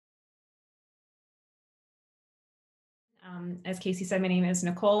As Casey said, my name is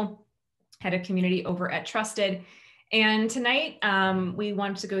Nicole, head of community over at Trusted. And tonight we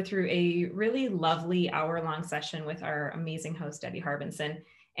want to go through a really lovely hour-long session with our amazing host, Debbie Harbinson.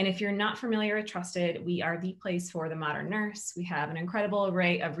 And if you're not familiar with Trusted, we are the place for the modern nurse. We have an incredible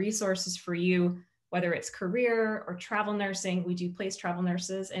array of resources for you, whether it's career or travel nursing. We do place travel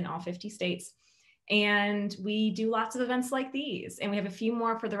nurses in all 50 states. And we do lots of events like these. And we have a few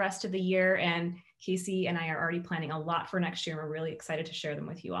more for the rest of the year. And Casey and I are already planning a lot for next year. And we're really excited to share them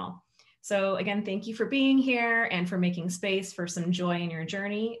with you all. So again, thank you for being here and for making space for some joy in your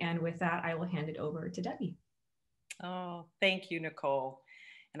journey. And with that, I will hand it over to Debbie. Oh, thank you, Nicole.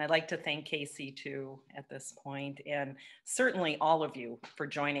 And I'd like to thank Casey too at this point, and certainly all of you for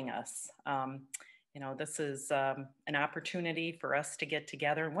joining us. This is an opportunity for us to get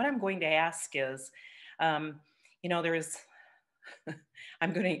together. And what I'm going to ask is, there's,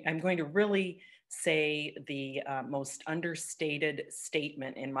 I'm going to really say the most understated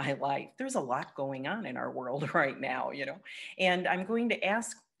statement in my life. There's a lot going on in our world right now, and I'm going to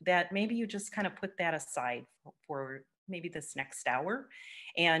ask that maybe you just kind of put that aside for maybe this next hour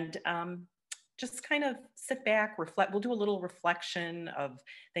and just kind of sit back, reflect. We'll do a little reflection of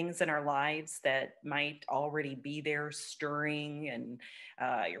things in our lives that might already be there stirring, and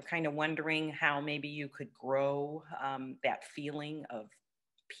you're kind of wondering how maybe you could grow that feeling of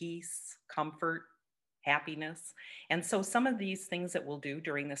peace, comfort, happiness. And so some of these things that we'll do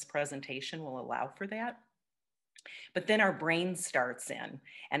during this presentation will allow for that. But then our brain starts in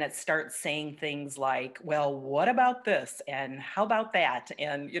and it starts saying things like, well, what about this? And how about that?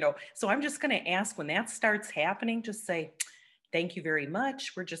 And, so I'm just going to ask, when that starts happening, just say, thank you very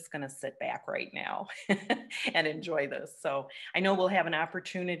much. We're just going to sit back right now and enjoy this. So I know we'll have an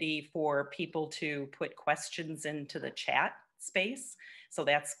opportunity for people to put questions into the chat space. So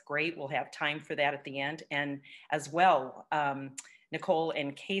that's great. We'll have time for that at the end. And as well, Nicole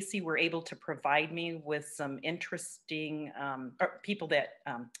and Casey were able to provide me with some interesting,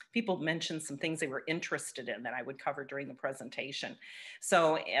 people mentioned some things they were interested in that I would cover during the presentation.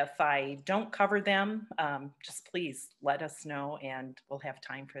 So if I don't cover them, just please let us know and we'll have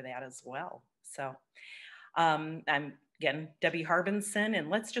time for that as well. So I'm again, Debbie Harbinson,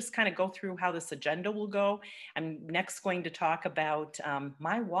 and let's just kind of go through how this agenda will go. I'm next going to talk about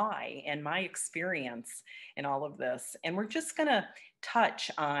my why and my experience in all of this. And we're just going to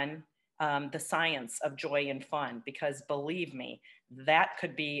touch on the science of joy and fun, because believe me, that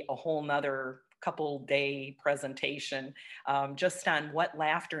could be a whole nother couple day presentation just on what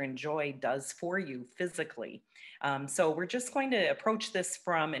laughter and joy does for you physically. So we're just going to approach this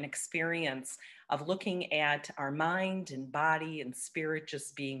from an experience of looking at our mind and body and spirit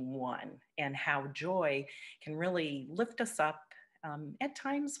just being one, and how joy can really lift us up at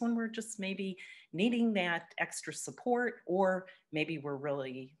times when we're just maybe needing that extra support, or maybe we're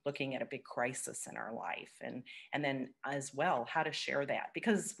really looking at a big crisis in our life, and then as well how to share that,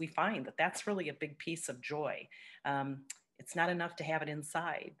 because we find that that's really a big piece of joy. It's not enough to have it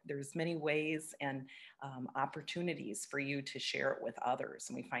inside. There's many ways and opportunities for you to share it with others,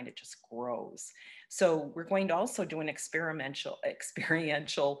 and we find it just grows. So we're going to also do an experiential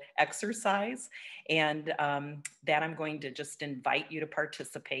exercise, and that I'm going to just invite you to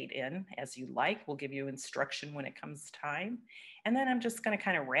participate in as you like. We'll give you instruction when it comes time. And then I'm just going to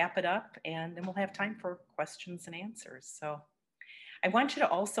kind of wrap it up, and then we'll have time for questions and answers. So I want you to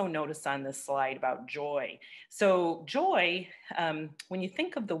also notice on this slide about joy. So joy, when you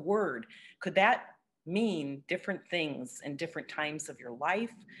think of the word, could that mean different things in different times of your life?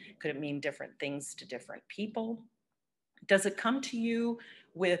 Could it mean different things to different people? Does it come to you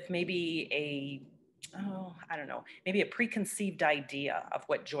with maybe maybe a preconceived idea of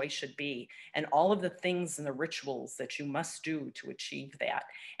what joy should be, and all of the things and the rituals that you must do to achieve that?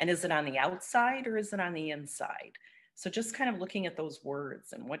 And is it on the outside or is it on the inside? So just kind of looking at those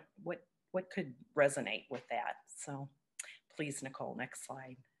words and what could resonate with that. So please, Nicole, next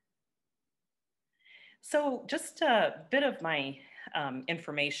slide. So just a bit of my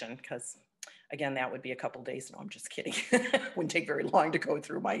information, because again, that would be a couple days. No, I'm just kidding. Wouldn't take very long to go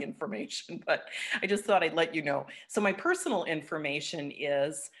through my information, but I just thought I'd let you know. So my personal information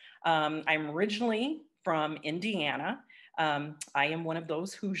is, I'm originally from Indiana. I am one of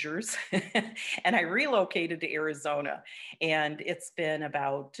those Hoosiers, and I relocated to Arizona, and it's been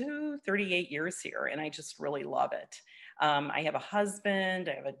about 38 years here, and I just really love it. I have a husband,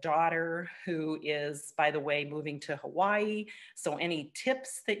 I have a daughter who is, by the way, moving to Hawaii. So any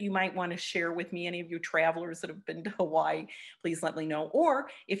tips that you might want to share with me, any of you travelers that have been to Hawaii, please let me know. Or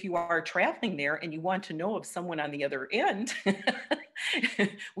if you are traveling there and you want to know of someone on the other end,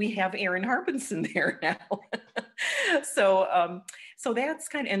 we have Harbinson there now. So that's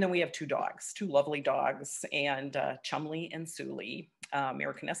kind of, and then we have two dogs, two lovely dogs, and Chumley and Suli,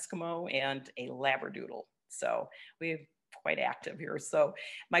 American Eskimo, and a Labradoodle. So we're quite active here. So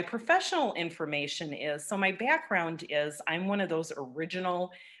my professional information is, so my background is I'm one of those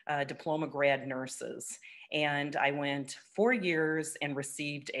original diploma grad nurses. And I went 4 years and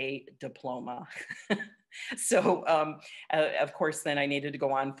received a diploma. So, of course, then I needed to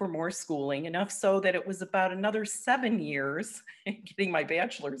go on for more schooling, enough so that it was about another 7 years getting my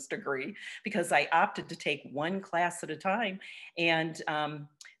bachelor's degree, because I opted to take one class at a time. And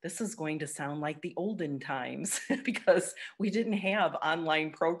this is going to sound like the olden times because we didn't have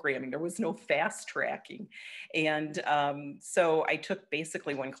online programming. There was no fast tracking. And so I took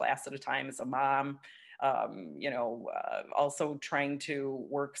basically one class at a time as a mom. Also trying to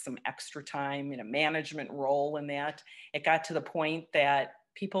work some extra time in a management role in that. It got to the point that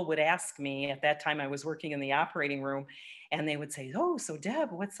people would ask me, at that time I was working in the operating room, and they would say, "Oh, so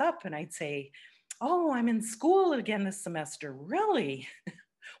Deb, what's up?" And I'd say, "Oh, I'm in school again this semester." "Really?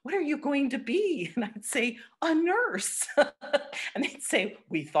 What are you going to be?" And I'd say, "A nurse." And they'd say,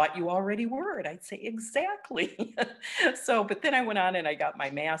 "We thought you already were." And I'd say, "Exactly." So, but then I went on and I got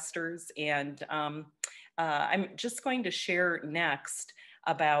my master's, and I'm just going to share next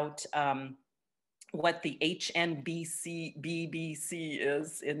about what the HNBC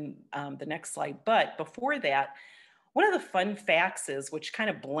is in the next slide. But before that, one of the fun facts is, which kind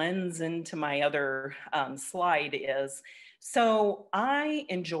of blends into my other slide, is, so I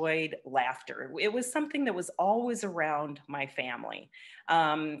enjoyed laughter. It was something that was always around my family.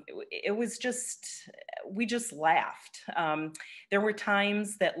 It was just, we just laughed. There were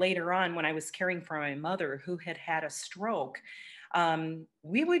times that later on, when I was caring for my mother who had had a stroke,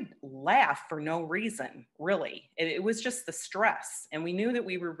 we would laugh for no reason, really. It was just the stress. And we knew that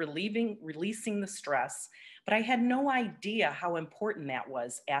we were releasing the stress, but I had no idea how important that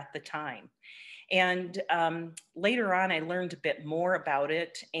was at the time. And later on, I learned a bit more about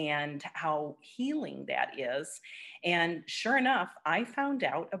it and how healing that is. And sure enough, I found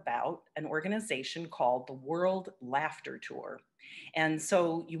out about an organization called the World Laughter Tour. And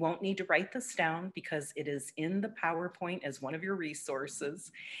so you won't need to write this down because it is in the PowerPoint as one of your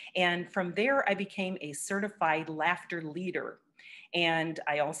resources. And from there, I became a certified laughter leader. And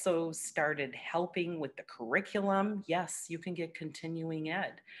I also started helping with the curriculum. Yes, you can get continuing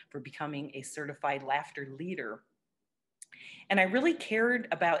ed for becoming a certified laughter leader. And I really cared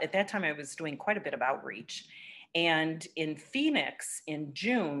about, at that time, I was doing quite a bit of outreach. And in Phoenix in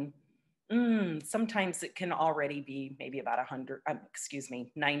June, sometimes it can already be maybe about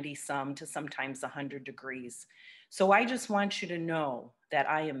 90 some to sometimes 100 degrees. So I just want you to know that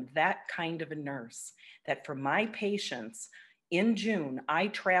I am that kind of a nurse, that for my patients, in June, I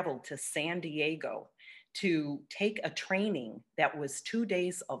traveled to San Diego to take a training that was 2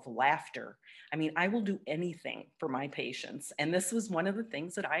 days of laughter. I mean, I will do anything for my patients. And this was one of the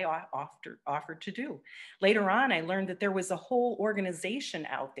things that I offered to do. Later on, I learned that there was a whole organization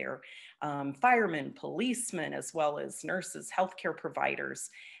out there, firemen, policemen, as well as nurses, healthcare providers,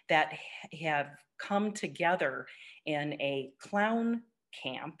 that have come together in a clown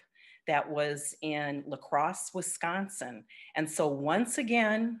camp that was in La Crosse, Wisconsin. And so once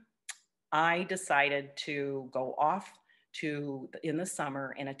again, I decided to go off in the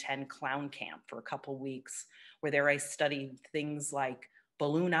summer and attend clown camp for a couple weeks, where there I studied things like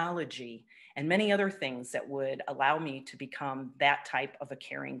balloonology and many other things that would allow me to become that type of a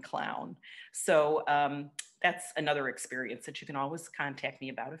caring clown. So that's another experience that you can always contact me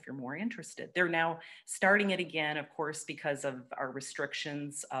about if you're more interested. They're now starting it again, of course, because of our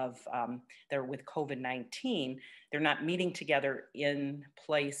restrictions of they're with COVID-19. They're not meeting together in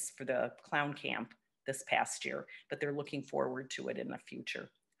place for the clown camp this past year, but they're looking forward to it in the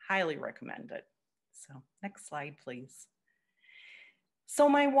future. Highly recommend it. So next slide, please. So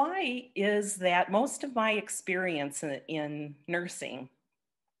my why is that most of my experience in nursing,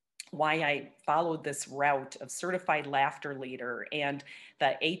 why I followed this route of certified laughter leader, and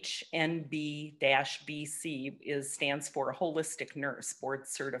the HNB-BC stands for holistic nurse, board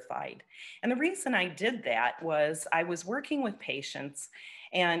certified. And the reason I did that was I was working with patients,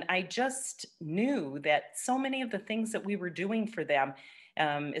 and I just knew that so many of the things that we were doing for them,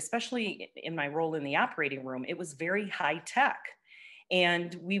 especially in my role in the operating room, it was very high tech.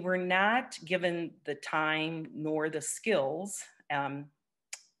 And we were not given the time nor the skills,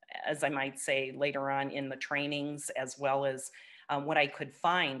 as I might say later on in the trainings, as well as what I could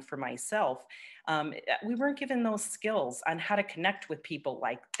find for myself. We weren't given those skills on how to connect with people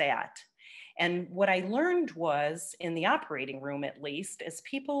like that. And what I learned was, in the operating room at least, as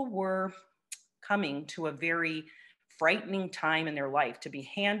people were coming to a very frightening time in their life to be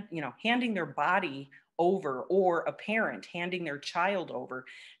handing their body over, or a parent handing their child over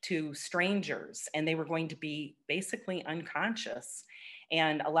to strangers, and they were going to be basically unconscious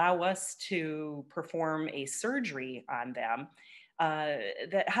and allow us to perform a surgery on them.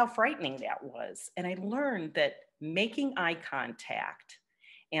 That how frightening that was. And I learned that making eye contact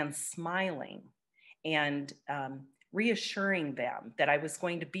and smiling and reassuring them that I was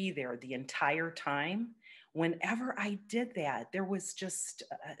going to be there the entire time. Whenever I did that, there was just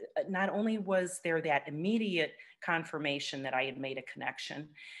not only was there that immediate confirmation that I had made a connection,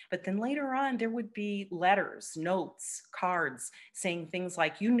 but then later on there would be letters, notes, cards saying things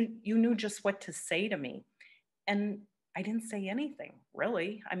like, you knew just what to say to me. And I didn't say anything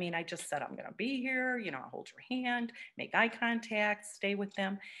really. I mean, I just said, I'm going to be here, I'll hold your hand, make eye contact, stay with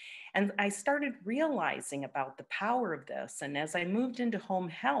them. And I started realizing about the power of this. And as I moved into home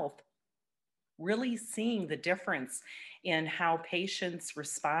health, really seeing the difference in how patients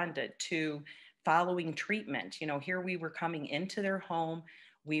responded to following treatment. Here we were coming into their home,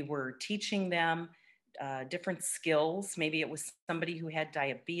 we were teaching them different skills. Maybe it was somebody who had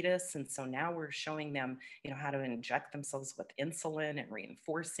diabetes, and so now we're showing them, how to inject themselves with insulin and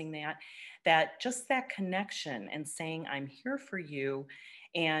reinforcing that connection and saying, I'm here for you,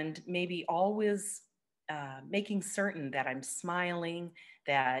 and maybe always making certain that I'm smiling,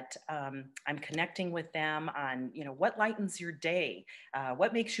 that I'm connecting with them on, what lightens your day,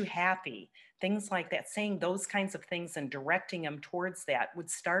 what makes you happy, things like that. Saying those kinds of things and directing them towards that would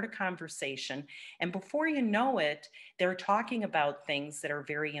start a conversation. And before you know it, they're talking about things that are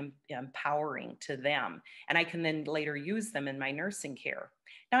very empowering to them. And I can then later use them in my nursing care.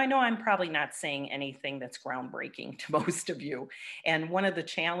 Now, I know I'm probably not saying anything that's groundbreaking to most of you. And one of the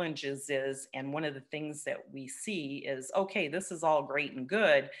challenges is, and one of the things that we see is, okay, this is all great and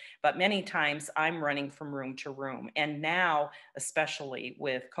good, but many times I'm running from room to room. And now, especially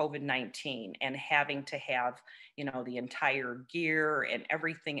with COVID-19 and having to have, the entire gear and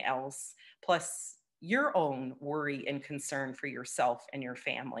everything else, plus your own worry and concern for yourself and your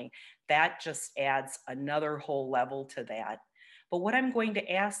family, that just adds another whole level to that. But what I'm going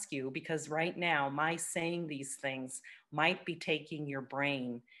to ask you, because right now my saying these things might be taking your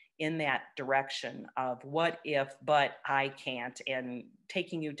brain in that direction of what if, but I can't, and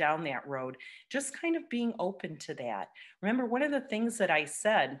taking you down that road, just kind of being open to that. Remember, one of the things that I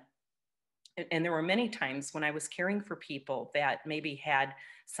said, and there were many times when I was caring for people that maybe had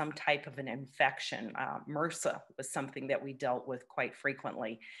some type of an infection. MRSA was something that we dealt with quite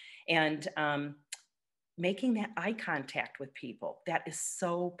frequently. And making that eye contact with people, that is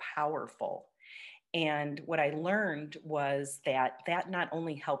so powerful. And what I learned was that not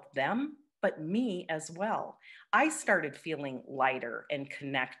only helped them, but me as well. I started feeling lighter and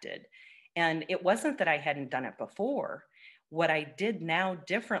connected. And it wasn't that I hadn't done it before. What I did now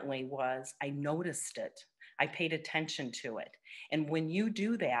differently was I noticed it. I paid attention to it. And when you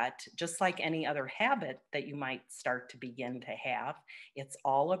do that, just like any other habit that you might start to begin to have, it's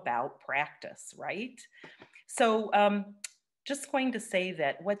all about practice, right? So just going to say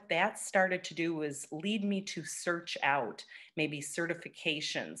that what that started to do was lead me to search out maybe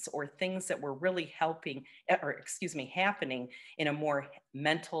certifications or things that were really happening in a more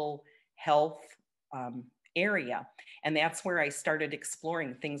mental health area. And that's where I started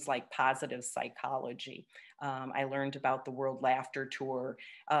exploring things like positive psychology. I learned about the World Laughter Tour.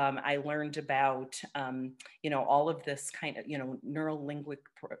 I learned about, all of this kind of, neuro-linguistic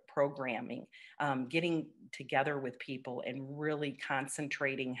programming, getting together with people and really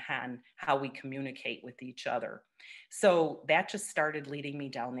concentrating on how we communicate with each other. So that just started leading me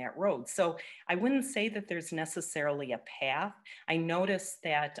down that road. So I wouldn't say that there's necessarily a path. I noticed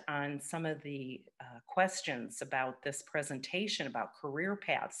that on some of the questions about this presentation about career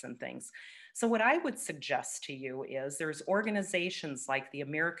paths and things. So what I would suggest to you is there's organizations like the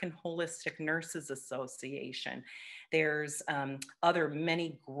American Holistic Nurses Association. There's other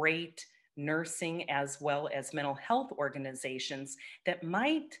many great nursing as well as mental health organizations that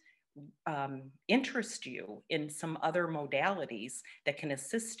might interest you in some other modalities that can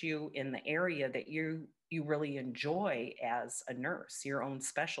assist you in the area that you really enjoy as a nurse, your own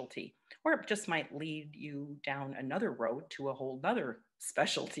specialty, or it just might lead you down another road to a whole nother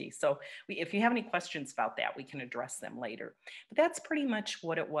specialty. So if you have any questions about that, we can address them later. But that's pretty much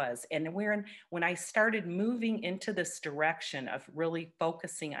what it was. And when I started moving into this direction of really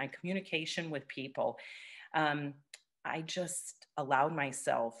focusing on communication with people, I just allowed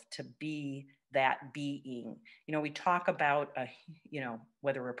myself to be that being. We talk about,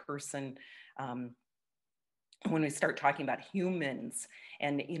 whether a person, when we start talking about humans,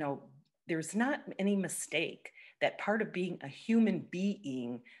 and, there's not any mistake that part of being a human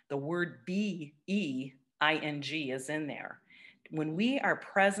being, the word B-E-I-N-G is in there. When we are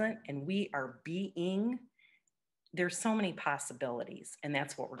present and we are being, there's so many possibilities, and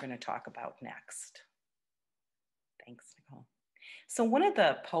that's what we're going to talk about next. Thanks, Nicole. So one of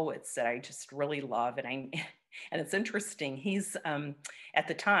the poets that I just really love, and it's interesting, he's at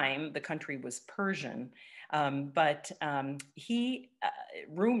the time the country was Persian, but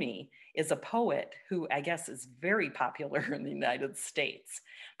Rumi is a poet who I guess is very popular in the United States.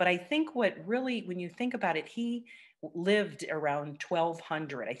 But I think what really, when you think about it, he lived around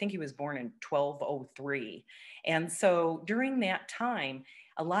 1200. I think he was born in 1203. And so during that time,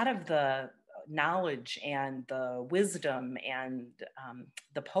 a lot of the knowledge and the wisdom and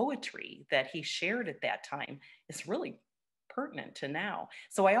the poetry that he shared at that time is really pertinent to now.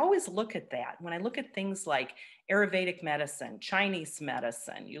 So I always look at that. When I look at things like Ayurvedic medicine, Chinese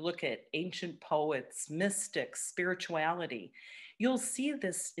medicine, you look at ancient poets, mystics, spirituality, you'll see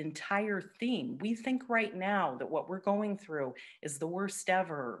this entire theme. We think right now that what we're going through is the worst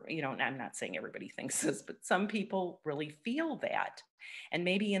ever. You know, I'm not saying everybody thinks this, but some people really feel that. And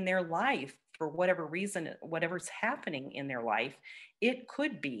maybe in their life, for whatever reason, whatever's happening in their life, it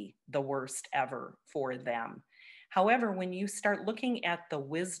could be the worst ever for them. However, when you start looking at the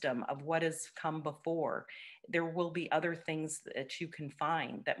wisdom of what has come before, there will be other things that you can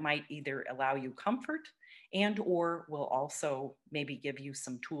find that might either allow you comfort and or will also maybe give you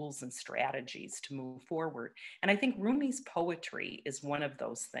some tools and strategies to move forward. And I think Rumi's poetry is one of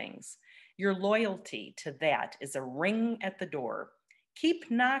those things. Your loyalty to that is a ring at the door.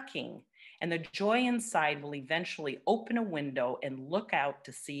 Keep knocking, and the joy inside will eventually open a window and look out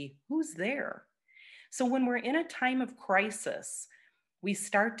to see who's there. So when we're in a time of crisis, we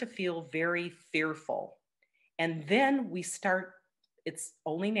start to feel very fearful. And then we start, it's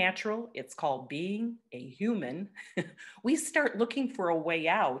only natural, it's called being a human. We start looking for a way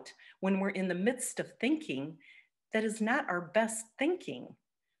out when we're in the midst of thinking that is not our best thinking.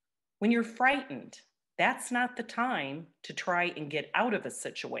 When you're frightened, that's not the time to try and get out of a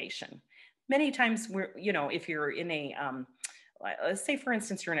situation. Many times if you're in a, let's say for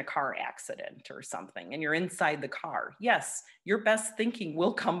instance, you're in a car accident or something and you're inside the car. Yes, your best thinking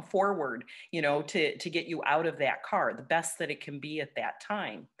will come forward, to get you out of that car, the best that it can be at that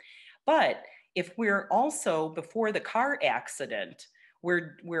time. But if we're also before the car accident,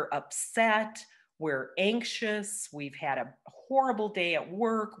 we're upset, we're anxious, we've had a horrible day at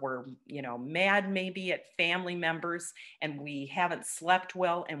work, we're, mad maybe at family members, and we haven't slept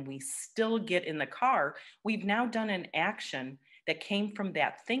well, and we still get in the car, we've now done an action that came from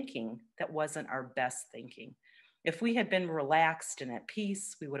that thinking that wasn't our best thinking. If we had been relaxed and at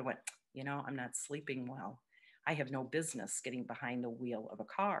peace, we would have went, I'm not sleeping well. I have no business getting behind the wheel of a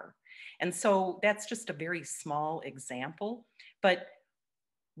car. And so that's just a very small example, but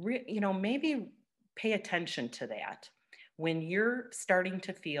maybe pay attention to that. When you're starting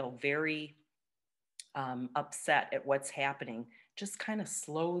to feel very upset at what's happening, just kind of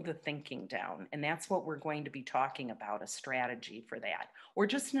slow the thinking down. And that's what we're going to be talking about, a strategy for that, or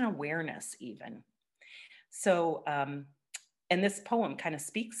just an awareness even. So, and this poem kind of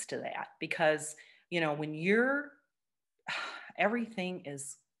speaks to that because, when everything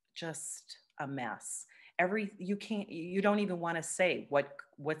is just a mess. You don't even want to say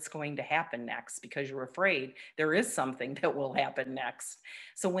what's going to happen next because you're afraid there is something that will happen next.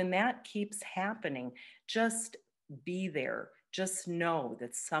 So when that keeps happening, just be there. Just know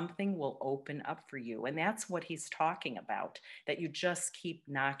that something will open up for you. And that's what he's talking about, that you just keep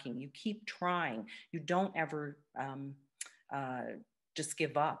knocking, you keep trying. You don't ever just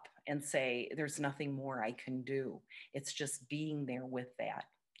give up and say, there's nothing more I can do. It's just being there with that.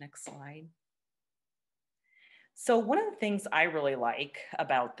 Next slide. So one of the things I really like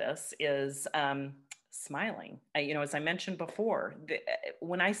about this is smiling. As I mentioned before,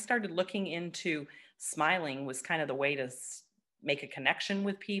 when I started looking into smiling was kind of the way to make a connection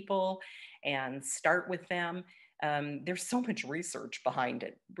with people and start with them. There's so much research behind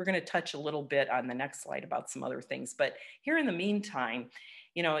it. We're going to touch a little bit on the next slide about some other things, but here in the meantime,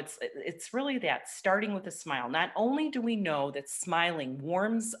 it's really that starting with a smile. Not only do we know that smiling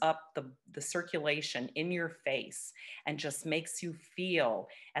warms up the circulation in your face and just makes you feel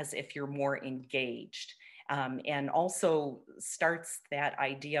as if you're more engaged, and also starts that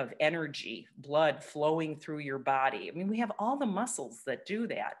idea of energy, blood flowing through your body. I mean, we have all the muscles that do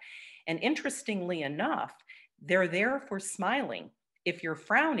that. And interestingly enough, they're there for smiling. If you're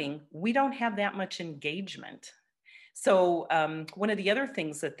frowning, we don't have that much engagement. So one of the other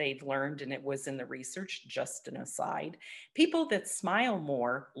things that they've learned, and it was in the research, just an aside, people that smile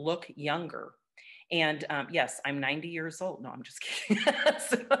more look younger. And yes, I'm 90 years old. No, I'm just kidding.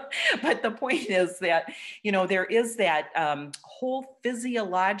 But the point is that, there is that whole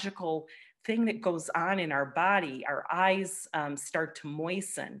physiological thing that goes on in our body. Our eyes start to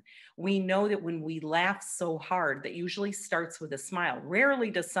moisten. We know that when we laugh so hard, that usually starts with a smile. Rarely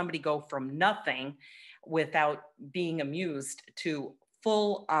does somebody go from nothing without being amused to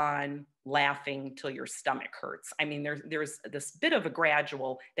full on laughing till your stomach hurts. I mean, there's this bit of a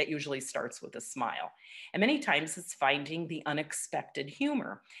gradual that usually starts with a smile. And many times it's finding the unexpected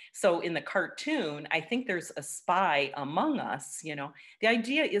humor. So in the cartoon, I think there's a spy among us, the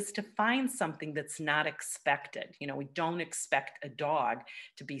idea is to find something that's not expected. We don't expect a dog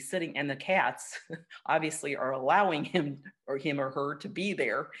to be sitting, and the cats obviously are allowing him or her to be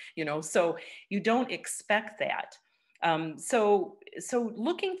there, so you don't expect that. So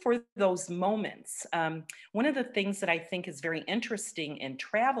looking for those moments. One of the things that I think is very interesting in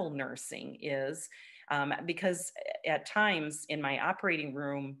travel nursing is because at times in my operating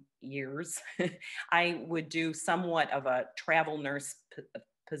room years, I would do somewhat of a travel nurse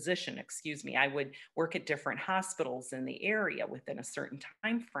position, excuse me. I would work at different hospitals in the area within a certain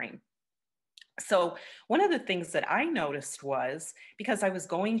time frame. So one of the things that I noticed was, because I was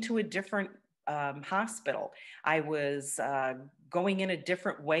going to a different hospital, I was going in a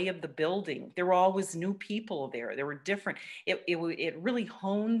different way of the building. There were always new people there. There were different, it really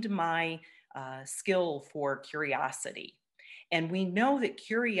honed my skill for curiosity. And we know that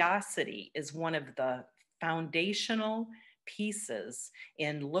curiosity is one of the foundational pieces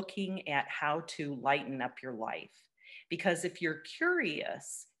in looking at how to lighten up your life. Because if you're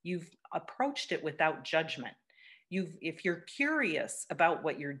curious, you've approached it without judgment. If you're curious about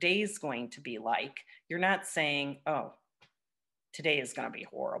what your day is going to be like, you're not saying, oh, today is going to be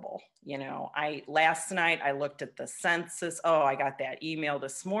horrible. Last night I looked at the census. Oh, I got that email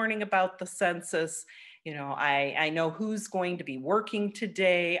this morning about the census. I know who's going to be working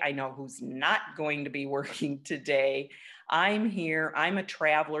today. I know who's not going to be working today. I'm here. I'm a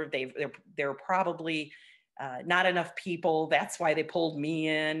traveler. They're probably not enough people. That's why they pulled me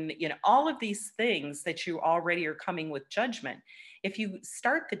in. All of these things that you already are coming with judgment. If you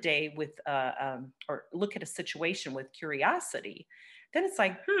start the day with, or look at a situation with curiosity, then it's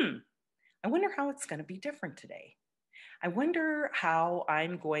like, I wonder how it's going to be different today. I wonder how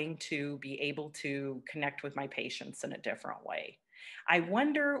I'm going to be able to connect with my patients in a different way. I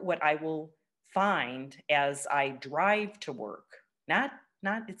wonder what I will find as I drive to work.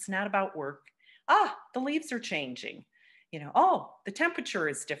 It's not about work. The leaves are changing. Oh, the temperature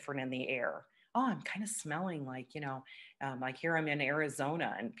is different in the air. Oh, I'm kind of smelling like, like here I'm in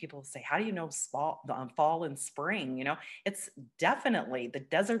Arizona, and people say, how do you know fall and spring? It's definitely the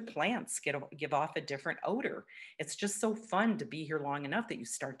desert plants give off a different odor. It's just so fun to be here long enough that you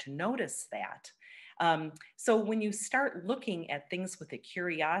start to notice that. So when you start looking at things with a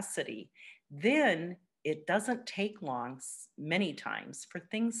curiosity, then it doesn't take long, many times, for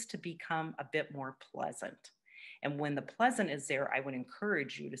things to become a bit more pleasant. And when the pleasant is there, I would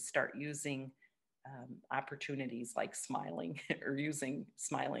encourage you to start using opportunities like smiling or using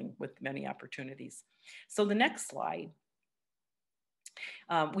smiling with many opportunities. So the next slide,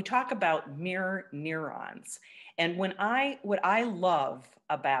 we talk about mirror neurons. And what I love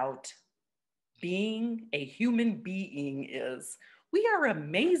about being a human being is we are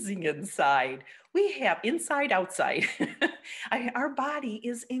amazing inside. We have inside, outside. Our body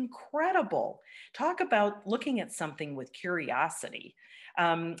is incredible. Talk about looking at something with curiosity.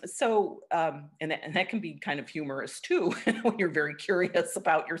 And that can be kind of humorous too, when you're very curious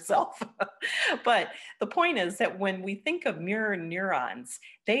about yourself. But the point is that when we think of mirror neurons,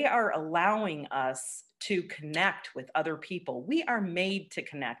 they are allowing us to connect with other people. We are made to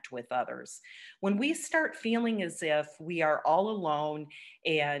connect with others. When we start feeling as if we are all alone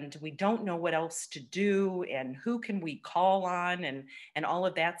and we don't know what else to do and who can we call on, and all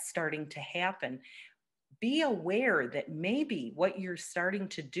of that starting to happen, be aware that maybe what you're starting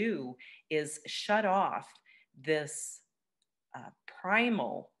to do is shut off this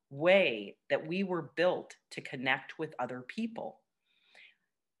primal way that we were built to connect with other people.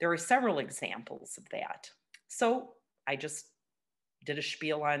 There are several examples of that. So I just did a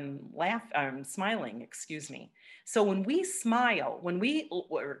spiel on smiling, excuse me. So when we smile, let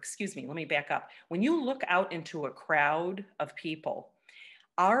me back up. When you look out into a crowd of people,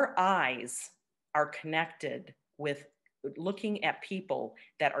 our eyes are connected with looking at people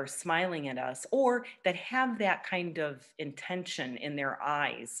that are smiling at us or that have that kind of intention in their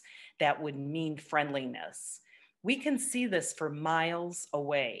eyes that would mean friendliness. We can see this for miles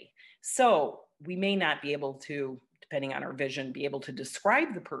away. So we may not be able to depending on our vision, be able to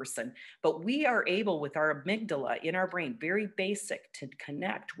describe the person, but we are able with our amygdala in our brain, very basic, to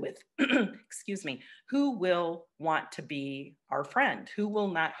connect with, excuse me, who will want to be our friend, who will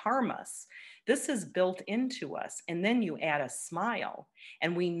not harm us. This is built into us. And then you add a smile,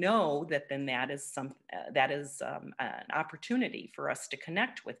 and we know that then that is an opportunity for us to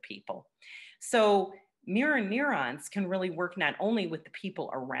connect with people. So mirror neurons can really work not only with the people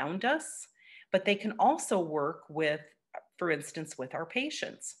around us, but they can also work with, for instance, with our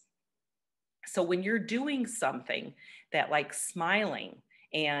patients. So when you're doing something that, like smiling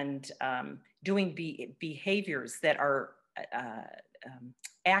and doing behaviors that are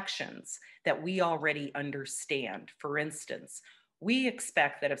actions that we already understand, for instance, we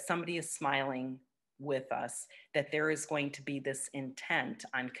expect that if somebody is smiling with us, that there is going to be this intent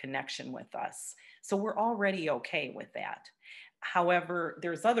on connection with us. So we're already okay with that. However,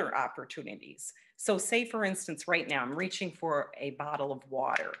 there's other opportunities. So say, for instance, right now I'm reaching for a bottle of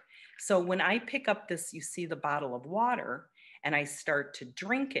water. So when I pick up this, you see the bottle of water, and I start to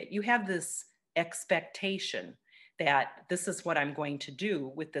drink it, you have this expectation that this is what I'm going to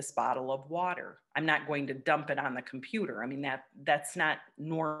do with this bottle of water. I'm not going to dump it on the computer. I mean, that's not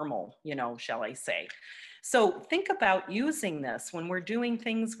normal, shall I say. So think about using this when we're doing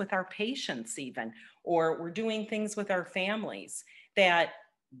things with our patients even, or we're doing things with our families, that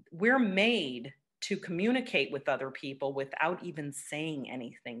we're made to communicate with other people without even saying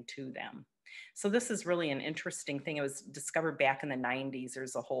anything to them. So this is really an interesting thing. It was discovered back in the 90s.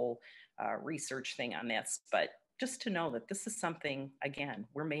 There's a whole research thing on this, but just to know that this is something, again,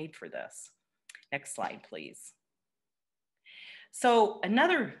 we're made for this. Next slide, please. So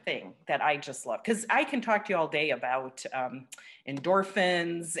another thing that I just love, because I can talk to you all day about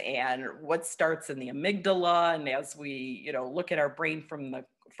endorphins and what starts in the amygdala, and as we look at our brain from the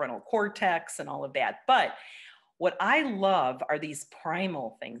frontal cortex and all of that. But what I love are these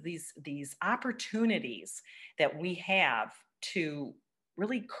primal things, these opportunities that we have to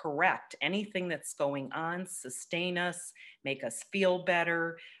really correct anything that's going on, sustain us, make us feel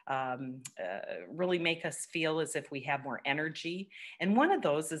better, really make us feel as if we have more energy. And one of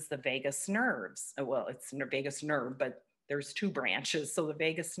those is the vagus nerves. Well, it's the vagus nerve, but there's two branches. So the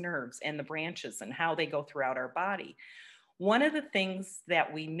vagus nerves and the branches and how they go throughout our body. One of the things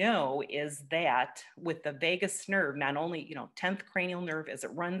that we know is that with the vagus nerve, not only, 10th cranial nerve, as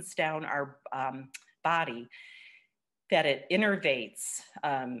it runs down our body, that it innervates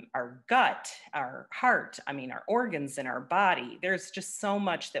our gut, our heart, our organs in our body. There's just so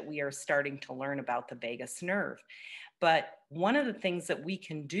much that we are starting to learn about the vagus nerve. But one of the things that we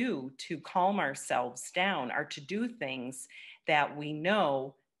can do to calm ourselves down are to do things that we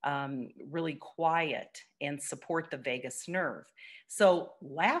know really quiet and support the vagus nerve. So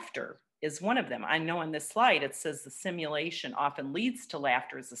laughter is one of them. I know on this slide, it says the simulation often leads to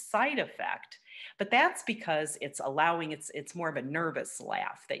laughter as a side effect, but that's because it's more of a nervous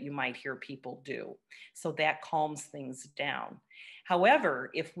laugh that you might hear people do. So that calms things down. However,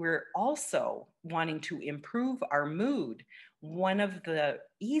 if we're also wanting to improve our mood, one of the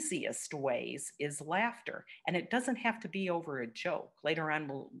easiest ways is laughter. And it doesn't have to be over a joke. Later on,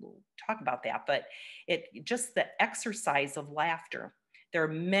 we'll talk about that, but just the exercise of laughter. There are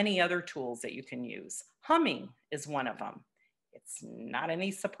many other tools that you can use. Humming is one of them. It's not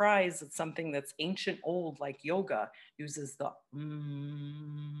any surprise. It's something that's ancient old, like yoga uses the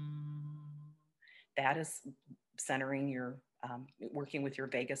that is centering your, working with your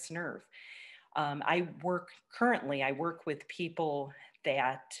vagus nerve. I work with people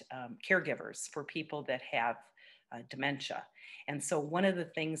that, caregivers for people that have dementia. And so one of the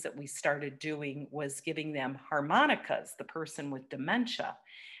things that we started doing was giving them harmonicas, the person with dementia,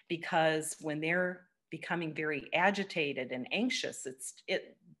 because when they're becoming very agitated and anxious,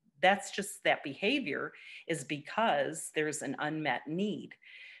 that's just that behavior is because there's an unmet need.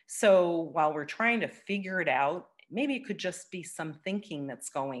 So while we're trying to figure it out, maybe it could just be some thinking that's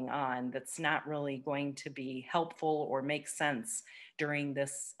going on that's not really going to be helpful or make sense during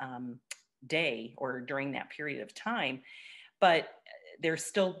this day or during that period of time, but they're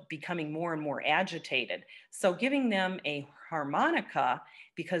still becoming more and more agitated. So giving them a harmonica,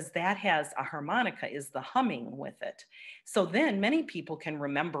 because that has a harmonica is the humming with it. So then many people can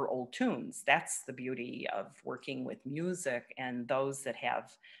remember old tunes. That's the beauty of working with music and those that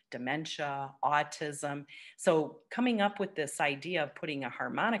have dementia, autism. So coming up with this idea of putting a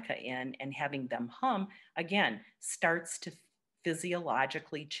harmonica in and having them hum, again, starts to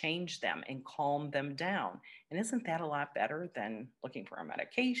physiologically change them and calm them down. And isn't that a lot better than looking for a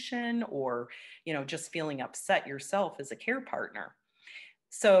medication or, just feeling upset yourself as a care partner?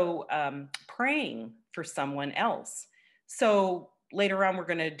 So praying for someone else. So later on, we're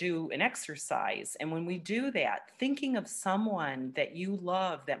going to do an exercise. And when we do that, thinking of someone that you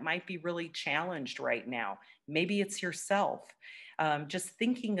love that might be really challenged right now, maybe it's yourself, just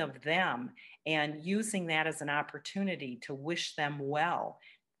thinking of them and using that as an opportunity to wish them well,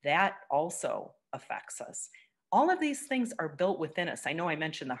 that also affects us. All of these things are built within us. I know I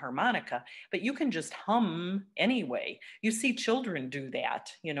mentioned the harmonica, but you can just hum anyway. You see children do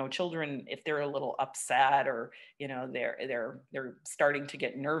that. You know, children, if they're a little upset or, you know, they're starting to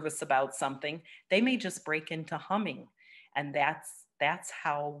get nervous about something, they may just break into humming. And that's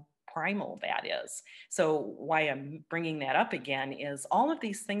how primal that is. So why I'm bringing that up again is all of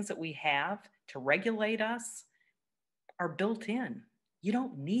these things that we have to regulate us are built in. You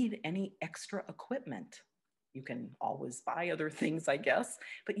don't need any extra equipment. You can always buy other things, I guess,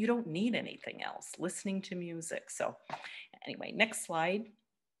 but you don't need anything else. Listening to music. So anyway, next slide.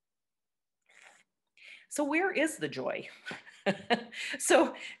 So where is the joy?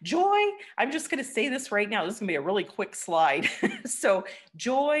 So joy, I'm just going to say this right now. This is going to be a really quick slide. So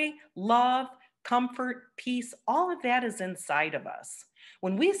joy, love, comfort, peace, all of that is inside of us.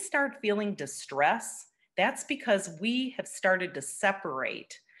 When we start feeling distress, that's because we have started to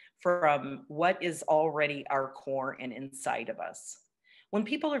separate from what is already our core and inside of us. When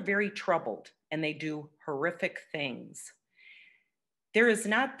people are very troubled and they do horrific things, there is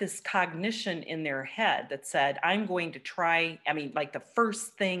not this cognition in their head that said, I'm going to try. I mean, like the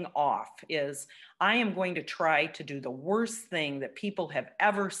first thing off is, I am going to try to do the worst thing that people have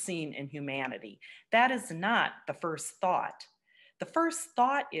ever seen in humanity. That is not the first thought. The first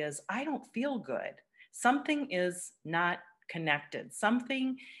thought is, I don't feel good. Something is not connected.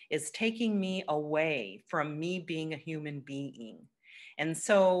 Something is taking me away from me being a human being. And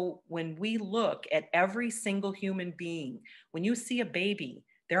so when we look at every single human being, when you see a baby,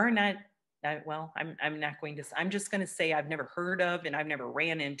 there are not, well, I'm not going to, I'm just going to say I've never heard of and I've never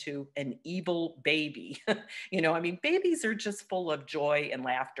ran into an evil baby. You know, I mean, babies are just full of joy and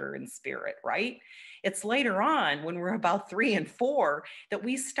laughter and spirit, right? It's later on when we're about 3 and 4 that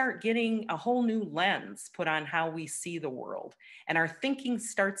we start getting a whole new lens put on how we see the world. And our thinking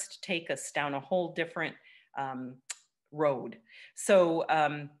starts to take us down a whole different road. So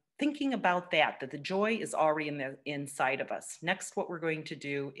thinking about that the joy is already in the inside of us. Next, what we're going to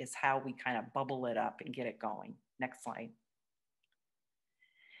do is how we kind of bubble it up and get it going. Next slide.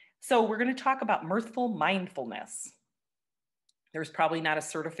 So we're going to talk about mirthful mindfulness. There's probably not a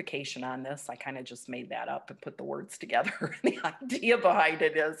certification on this. I kind of just made that up and put the words together. The idea behind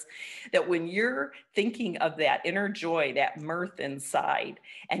it is that when you're thinking of that inner joy, that mirth inside,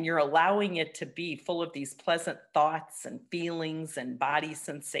 and you're allowing it to be full of these pleasant thoughts and feelings and body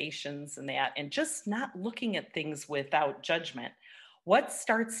sensations and that, and just not looking at things without judgment, what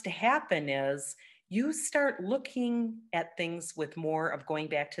starts to happen is you start looking at things with more of, going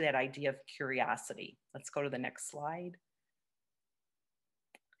back to that idea of curiosity. Let's go to the next slide.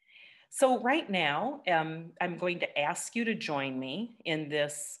 So right now, I'm going to ask you to join me in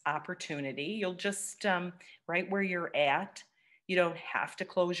this opportunity. You'll just, right where you're at, you don't have to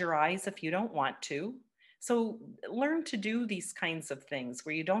close your eyes if you don't want to. So learn to do these kinds of things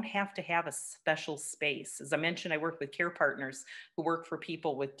where you don't have to have a special space. As I mentioned, I work with care partners who work for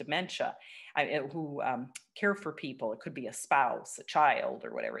people with dementia, who care for people. It could be a spouse, a child,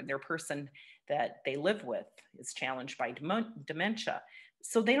 or whatever. Their person that they live with is challenged by dementia.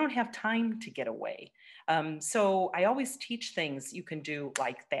 So they don't have time to get away. So I always teach things you can do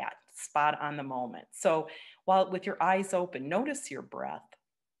like that, spot on the moment. So while with your eyes open, notice your breath.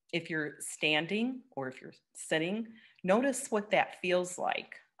 If you're standing or if you're sitting, notice what that feels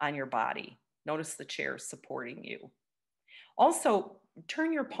like on your body. Notice the chair supporting you. Also,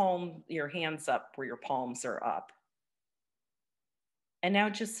 turn your hands up where your palms are up. And now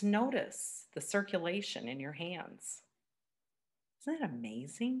just notice the circulation in your hands. Isn't that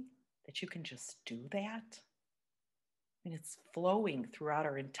amazing that you can just do that? I mean, it's flowing throughout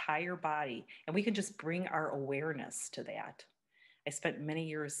our entire body, and we can just bring our awareness to that. I spent many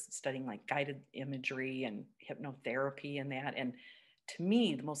years studying like guided imagery and hypnotherapy and that. And to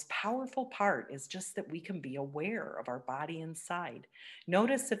me, the most powerful part is just that we can be aware of our body inside.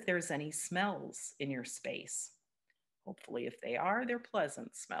 Notice if there's any smells in your space. Hopefully, if they are, they're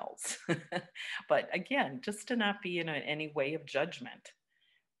pleasant smells. But again, just to not be in any way of judgment.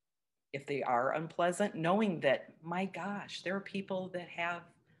 If they are unpleasant, knowing that, my gosh, there are people that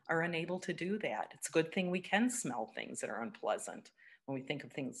are unable to do that. It's a good thing we can smell things that are unpleasant when we think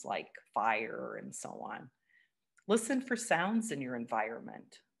of things like fire and so on. Listen for sounds in your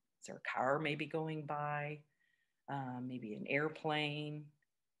environment. Is there a car maybe going by? Maybe an airplane?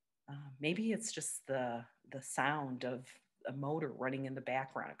 Maybe it's just the sound of a motor running in the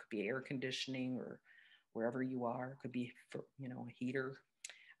background. It could be air conditioning or wherever you are. It could be, for, a heater.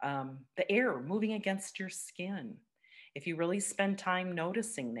 The air moving against your skin. If you really spend time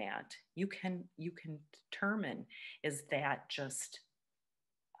noticing that, you can determine, is that just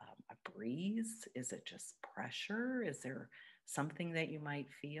a breeze? Is it just pressure? Is there something that you might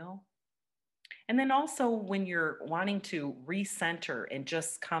feel? And then also when you're wanting to recenter and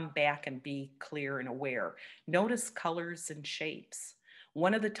just come back and be clear and aware, notice colors and shapes.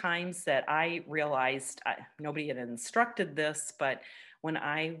 One of the times that I realized, nobody had instructed this, but when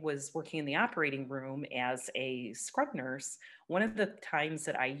I was working in the operating room as a scrub nurse, one of the times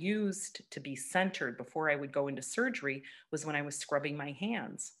that I used to be centered before I would go into surgery was when I was scrubbing my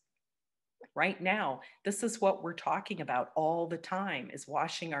hands. Right now, this is what we're talking about all the time, is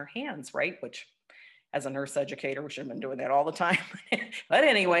washing our hands, right? Which, as a nurse educator, we should have been doing that all the time. But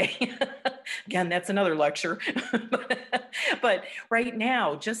anyway, again, that's another lecture. But right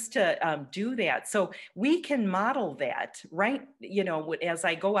now, just to do that, so we can model that, right? As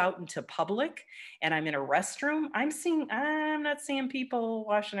I go out into public and I'm in a restroom, I'm not seeing people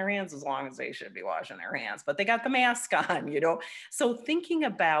washing their hands as long as they should be washing their hands, but they got the mask on, So thinking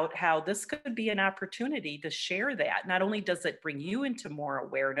about how this could be an opportunity to share that, not only does it bring you into more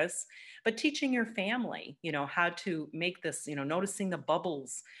awareness, but teaching your family, how to make this, noticing the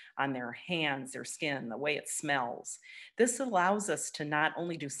bubbles on their hands, their skin, the way it smells. This allows us to not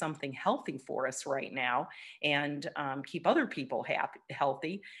only do something healthy for us right now and keep other people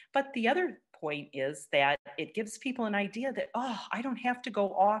healthy, but the other point is that it gives people an idea that, I don't have to go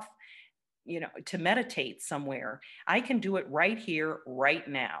off to meditate somewhere. I can do it right here, right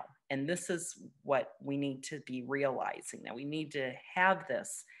now. And this is what we need to be realizing, that we need to have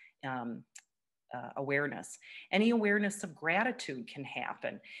this awareness. Any awareness of gratitude can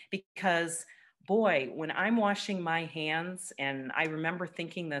happen because, boy, when I'm washing my hands, and I remember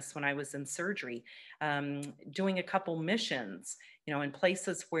thinking this when I was in surgery, doing a couple missions, in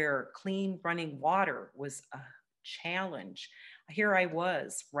places where clean running water was a challenge. Here I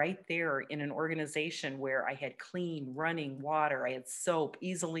was right there in an organization where I had clean running water. I had soap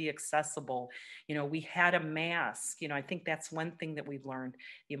easily accessible. We had a mask. I think that's one thing that we've learned,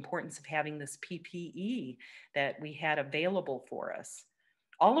 the importance of having this PPE that we had available for us.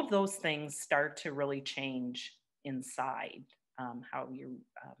 All of those things start to really change inside how you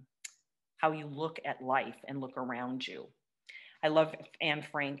look at life and look around you. I love Anne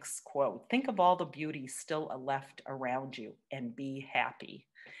Frank's quote, think of all the beauty still left around you and be happy.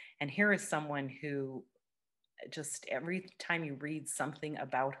 And here is someone who just every time you read something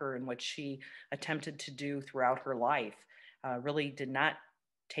about her and what she attempted to do throughout her life, really did not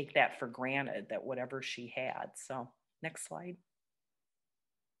take that for granted, that whatever she had. So next slide.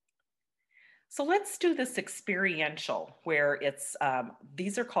 So let's do this experiential where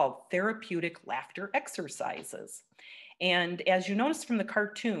these are called therapeutic laughter exercises. And as you notice from the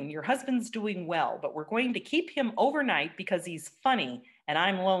cartoon, your husband's doing well, but we're going to keep him overnight because he's funny and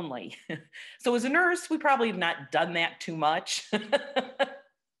I'm lonely. So as a nurse, we probably have not done that too much.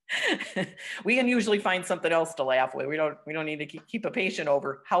 We can usually find something else to laugh with. We don't need to keep a patient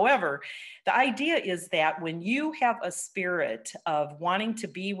over. However, the idea is that when you have a spirit of wanting to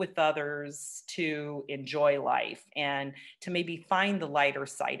be with others, to enjoy life, and to maybe find the lighter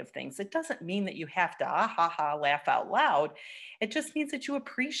side of things, it doesn't mean that you have to laugh out loud. It just means that you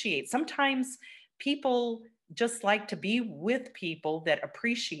appreciate. Sometimes people just like to be with people that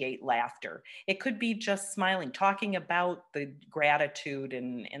appreciate laughter. It could be just smiling, talking about the gratitude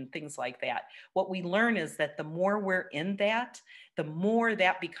and things like that. What we learn is that the more we're in that, the more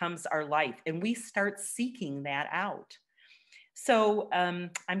that becomes our life, and we start seeking that out. So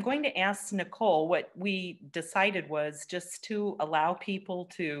I'm going to ask Nicole, what we decided was just to allow people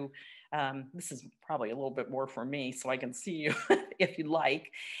to, this is probably a little bit more for me so I can see you if you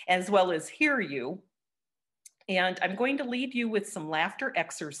like, as well as hear you. And I'm going to lead you with some laughter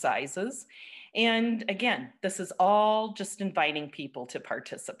exercises. And again, this is all just inviting people to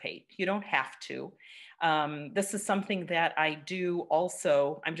participate. You don't have to. This is something that I do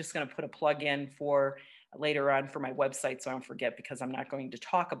also. I'm just going to put a plug in for later on for my website so I don't forget, because I'm not going to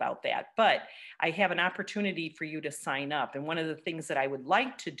talk about that. But I have an opportunity for you to sign up. And one of the things that I would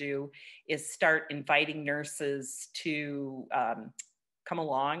like to do is start inviting nurses to come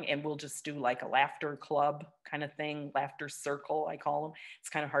along and we'll just do like a laughter club kind of thing, laughter circle, I call them. It's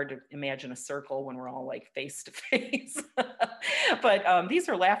kind of hard to imagine a circle when we're all like face to face. But these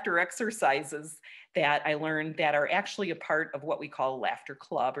are laughter exercises that I learned that are actually a part of what we call a laughter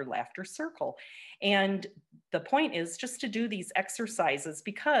club or laughter circle. And the point is just to do these exercises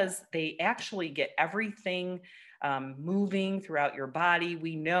because they actually get everything moving throughout your body.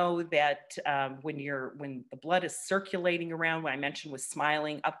 We know that when the blood is circulating around, what I mentioned was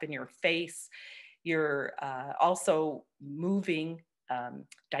smiling up in your face, you're also moving,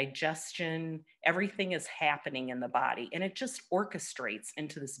 digestion, everything is happening in the body, and it just orchestrates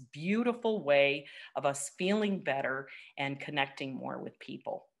into this beautiful way of us feeling better and connecting more with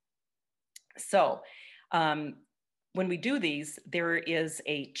people. So when we do these, there is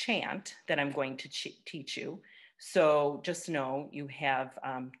a chant that I'm going to teach you. So just know you have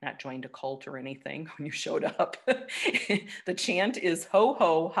not joined a cult or anything when you showed up. The chant is ho,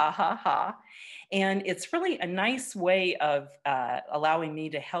 ho, ha, ha, ha. And it's really a nice way of allowing me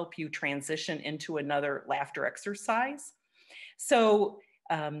to help you transition into another laughter exercise. So,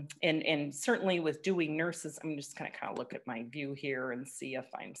 and certainly with doing nurses, I'm just gonna kind of look at my view here and see if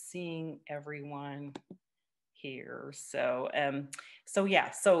I'm seeing everyone here. So, so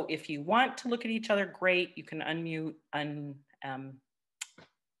yeah, so if you want to look at each other, great. You can unmute,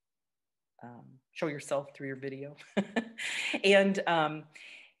 show yourself through your video. And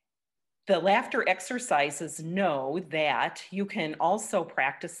the laughter exercises know that you can also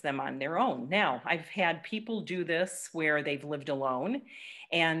practice them on their own. Now, I've had people do this where they've lived alone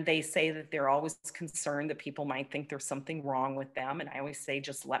and they say that they're always concerned that people might think there's something wrong with them. And I always say,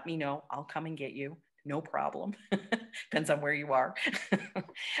 just let me know, I'll come and get you. No problem. Depends on where you are.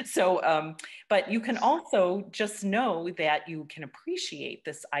 So, but you can also just know that you can appreciate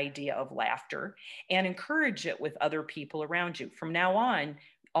this idea of laughter and encourage it with other people around you. From now on,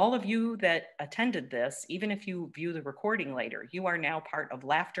 all of you that attended this, even if you view the recording later, you are now part of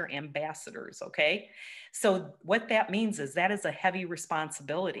Laughter Ambassadors, okay? So what that means is that is a heavy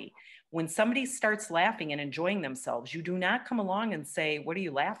responsibility. When somebody starts laughing and enjoying themselves, you do not come along and say, what are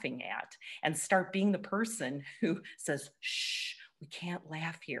you laughing at? And start being the person who says, shh, we can't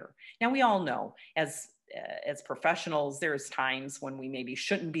laugh here. Now we all know as professionals, there's times when we maybe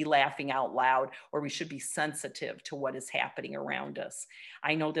shouldn't be laughing out loud or we should be sensitive to what is happening around us.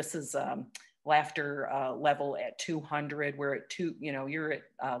 I know this is laughter level at 200. We're at you're at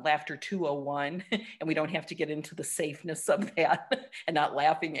laughter 201 and we don't have to get into the safeness of that and not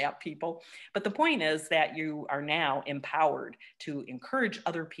laughing at people. But the point is that you are now empowered to encourage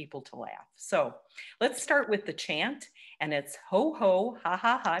other people to laugh. So let's start with the chant. And it's ho, ho, ha,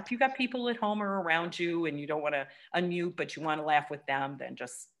 ha, ha. If you got people at home or around you and you don't want to unmute, but you want to laugh with them, then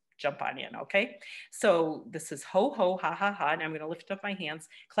just jump on in, okay? So this is ho, ho, ha, ha, ha. And I'm going to lift up my hands.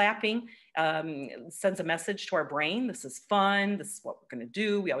 Clapping sends a message to our brain. This is fun. This is what we're going to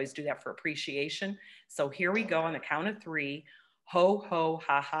do. We always do that for appreciation. So here we go on the count of 3. Ho, ho,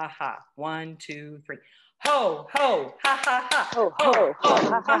 ha, ha, ha. 1, 2, 3. Ho, ho, ha, ha, ha. Ho, ho,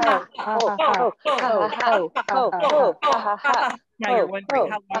 ha, ha, ha. Ho, ho, ho, ho, ho, ha. Now you're wondering,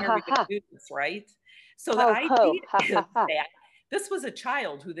 how long are we going to do this, right? So the idea is that this was a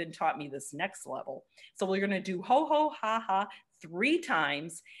child who then taught me this next level. So we're going to do ho, ho, ha, ha 3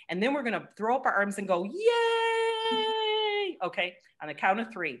 times, and then we're going to throw up our arms and go, yay! Okay, on the count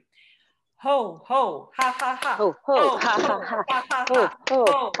of 3. Ho, ho, ha, ha, ha. Ho, ho, ha, ha, ha. Ho,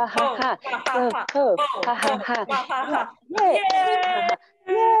 ho, ha, ha, ha. Ho, ha, ha, ha. Yay!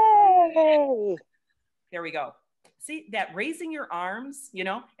 Yay! There we go. See that raising your arms,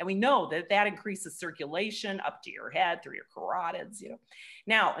 and we know that that increases circulation up to your head through your carotids,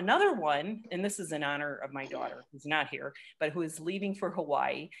 Now, another one, and this is in honor of my daughter who's not here, but who is leaving for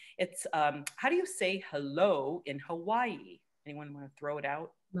Hawaii. It's, how do you say hello in Hawaii? Anyone want to throw it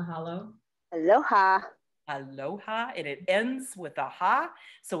out? Mahalo. Aloha. Aloha, and it ends with a ha,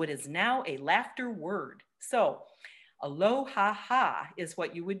 so it is now a laughter word. So aloha ha is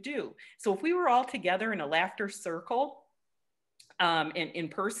what you would do. So if we were all together in a laughter circle in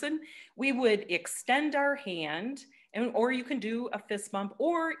person, we would extend our hand, or you can do a fist bump,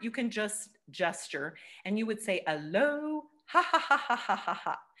 or you can just gesture, and you would say alo ha ha ha ha ha ha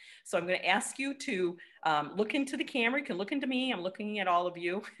ha. So I'm going to ask you to look into the camera. You can look into me. I'm looking at all of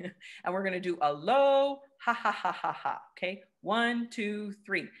you. And we're going to do alo ha ha ha ha ha. Okay. 1, 2,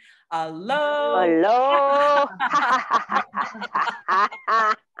 3. Alo. Alo.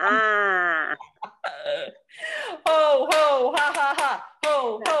 Ho ho ha ha ha.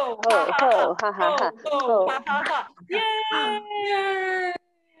 Ho ho ha ha ha. Ho ho ha ha ha. Yay!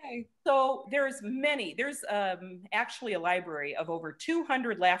 So there's actually a library of over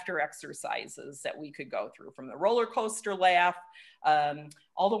 200 laughter exercises that we could go through, from the roller coaster laugh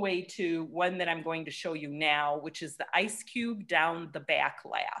all the way to one that I'm going to show you now, which is the ice cube down the back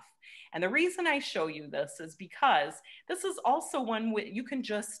laugh. And the reason I show you this is because this is also one you can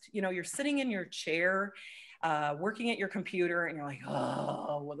just, you're sitting in your chair, working at your computer, and you're like,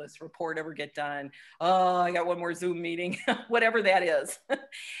 oh, will this report ever get done? Oh, I got one more Zoom meeting, whatever that is.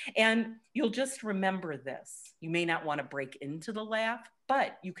 And you'll just remember this. You may not want to break into the laugh,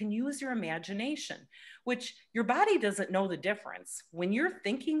 but you can use your imagination, which your body doesn't know the difference. When you're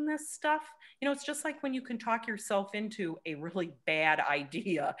thinking this stuff, it's just like when you can talk yourself into a really bad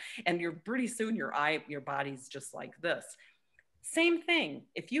idea, and you're pretty soon your body's just like this. Same thing.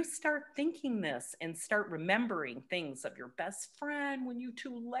 If you start thinking this and start remembering things of your best friend when you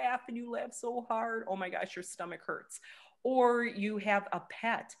two laugh and you laugh so hard, oh my gosh, your stomach hurts. Or you have a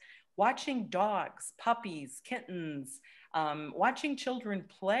pet, watching dogs, puppies, kittens, watching children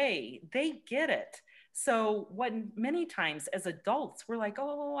play, they get it. So many times as adults, we're like,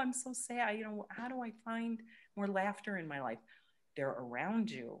 oh, I'm so sad. How do I find more laughter in my life? They're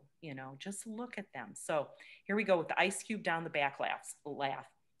around you, just look at them. So here we go with the ice cube down the back laugh.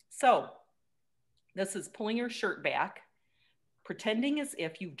 So this is pulling your shirt back, pretending as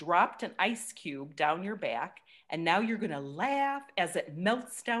if you dropped an ice cube down your back, and now you're going to laugh as it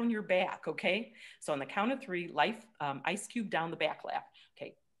melts down your back, okay? So on the count of 3, ice cube down the back laugh.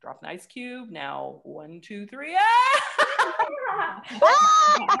 Okay, drop an ice cube. Now 1, 2, 3.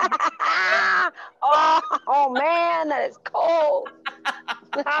 Oh man, that is cold.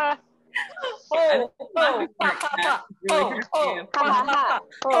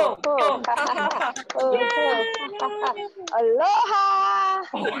 Aloha.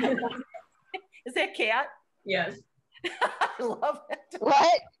 Is that Cat? Yes. I love it.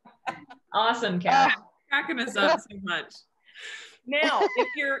 What? Awesome, Cat. Cracking us up so much. Now,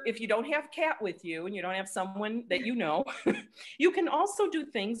 if you don't have Cat with you and you don't have someone that you can also do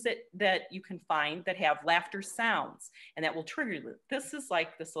things that you can find that have laughter sounds, and that will trigger you. This is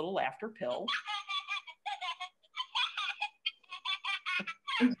like this little laughter pill.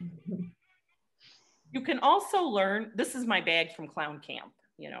 You can also learn, this is my bag from clown camp,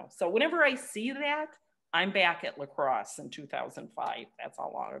 so whenever I see that, I'm back at lacrosse in 2005. That's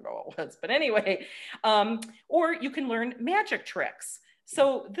how long ago it was. But anyway, or you can learn magic tricks.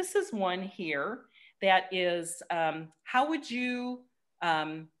 So this is one here that is, how would you,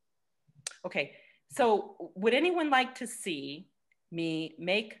 okay. So would anyone like to see me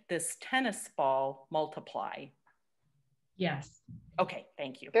make this tennis ball multiply? Yes. Okay,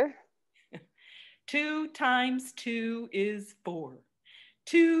 thank you. Sure. 2 times 2 is 4.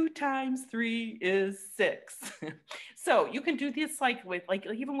 2 times 3 is 6. So you can do this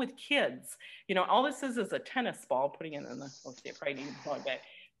even with kids. All this is a tennis ball, putting it in the, let's see, I probably need to pull it back.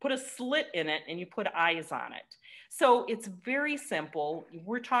 Put a slit in it and you put eyes on it. So it's very simple.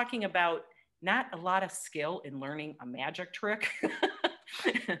 We're talking about not a lot of skill in learning a magic trick,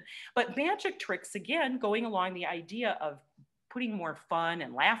 but magic tricks, again, going along the idea of putting more fun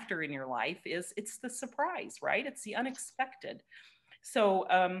and laughter in your life it's the surprise, right? It's the unexpected. So,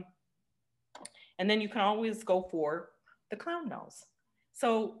 and then you can always go for the clown nose.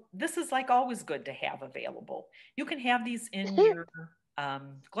 So this is always good to have available. You can have these in your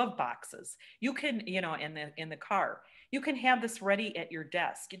glove boxes. You can, in the car. You can have this ready at your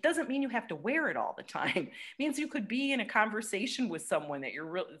desk. It doesn't mean you have to wear it all the time. It means you could be in a conversation with someone that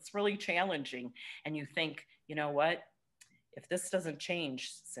it's really challenging, and you think, you know what? If this doesn't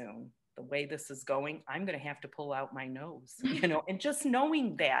change soon, the way this is going, I'm going to have to pull out my nose, and just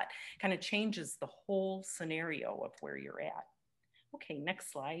knowing that kind of changes the whole scenario of where you're at. Okay,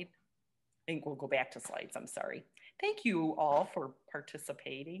 next slide. I think we'll go back to slides. I'm sorry. Thank you all for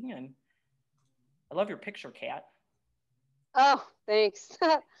participating, and I love your picture, Kat. Oh, thanks.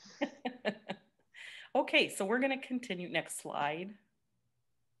 Okay, so we're going to continue. Next slide.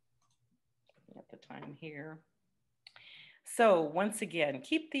 At the time here. So once again,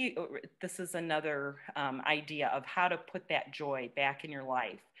 this is another idea of how to put that joy back in your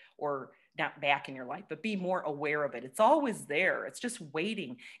life, or not back in your life, but be more aware of it. It's always there. It's just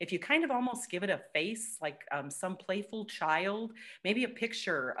waiting. If you kind of almost give it a face, like some playful child, maybe a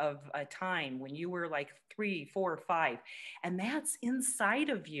picture of a time when you were 3, 4, 5, and that's inside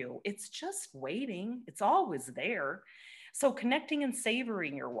of you. It's just waiting. It's always there. So connecting and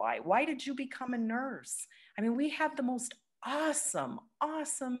savoring your why. Why did you become a nurse? I mean, we have the most awesome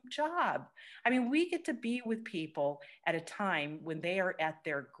job. I mean, we get to be with people at a time when they are at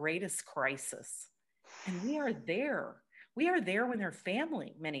their greatest crisis, and we are there. We are there when their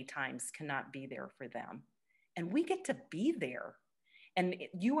family many times cannot be there for them. And we get to be there. And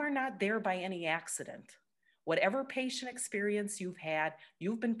you are not there by any accident. Whatever patient experience you've had,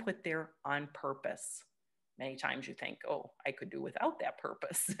 you've been put there on purpose. Many times you think, oh, I could do without that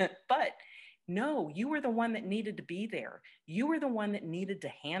purpose. But no, you were the one that needed to be there. You were the one that needed to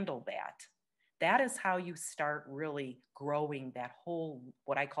handle that. That is how you start really growing that whole,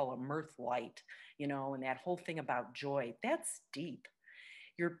 what I call a mirth light, and that whole thing about joy. That's deep.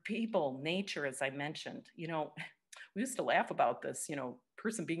 Your people, nature, as I mentioned, we used to laugh about this,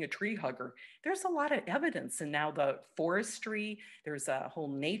 person being a tree hugger. There's a lot of evidence. And now the forestry, there's a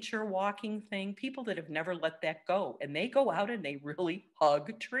whole nature walking thing, people that have never let that go. And they go out and they really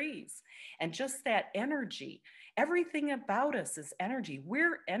hug trees. And just that energy, everything about us is energy.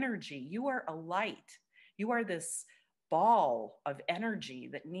 We're energy. You are a light. You are this ball of energy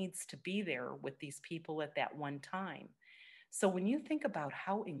that needs to be there with these people at that one time. So when you think about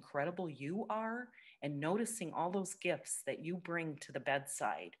how incredible you are and noticing all those gifts that you bring to the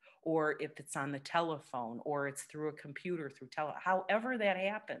bedside, or if it's on the telephone, or it's through a computer, however that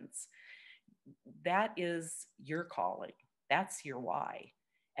happens, that is your calling. That's your why.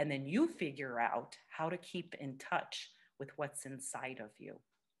 And then you figure out how to keep in touch with what's inside of you.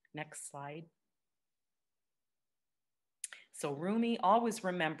 Next slide. So Rumi, always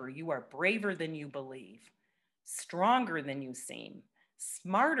remember, you are braver than you believe, stronger than you seem,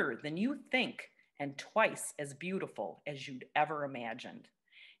 smarter than you think, and twice as beautiful as you'd ever imagined.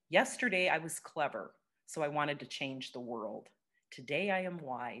 Yesterday I was clever, so I wanted to change the world. Today I am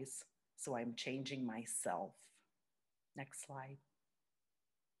wise, so I'm changing myself. Next slide.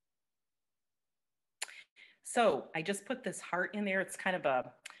 So I just put this heart in there. It's kind of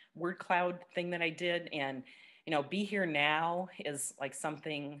a word cloud thing that I did. And, be here now is like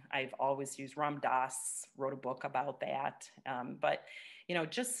something I've always used. Ram Dass wrote a book about that. But,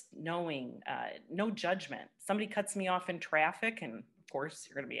 just knowing, no judgment. Somebody cuts me off in traffic, and of course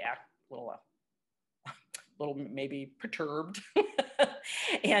you're going to be a little maybe perturbed.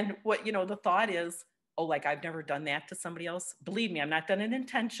 And what, the thought is, oh, like I've never done that to somebody else. Believe me, I'm not done it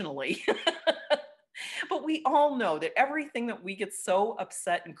intentionally. But we all know that everything that we get so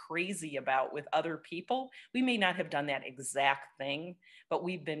upset and crazy about with other people, we may not have done that exact thing, but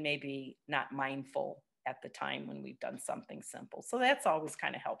we've been maybe not mindful at the time when we've done something simple. So that's always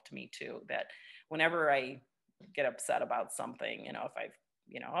kind of helped me too, that whenever I get upset about something, if I've,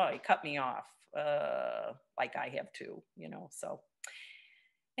 oh, he cut me off, like I have too, so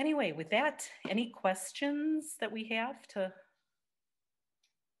anyway, with that, any questions that we have to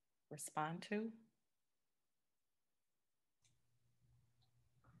respond to?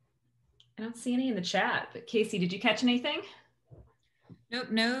 I don't see any in the chat, but Casey, did you catch anything?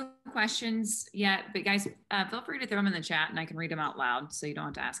 Nope, no questions yet, but guys, feel free to throw them in the chat and I can read them out loud, so you don't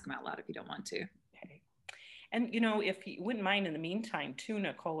have to ask them out loud if you don't want to. Okay. And, if you wouldn't mind in the meantime too,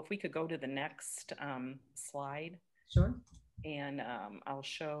 Nicole, if we could go to the next slide. Sure. And I'll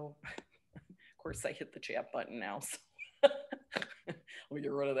show, of course, I hit the chat button now, so let me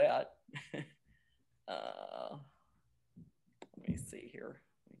get rid of that. Let me see here.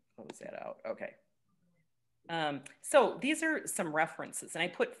 Close that out. Okay. So these are some references, and I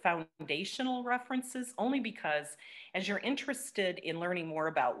put foundational references only because as you're interested in learning more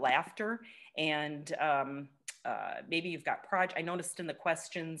about laughter and maybe you've got I noticed in the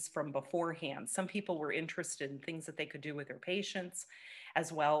questions from beforehand, some people were interested in things that they could do with their patients,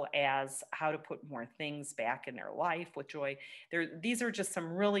 as well as how to put more things back in their life with joy. These are just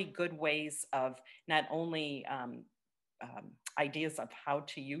some really good ways of not only ideas of how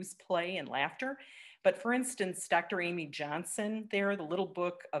to use play and laughter, but for instance, Dr. Amy Johnson there, the little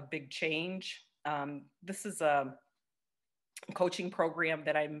book of big change. This is a coaching program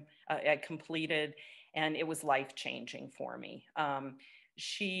that I completed, and it was life-changing for me.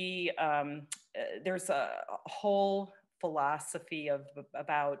 There's a whole philosophy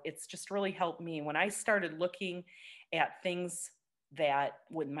about, it's just really helped me when I started looking at things that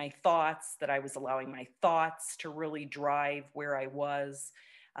with my thoughts, that I was allowing my thoughts to really drive where I was,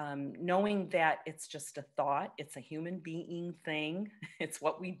 knowing that it's just a thought, it's a human being thing, it's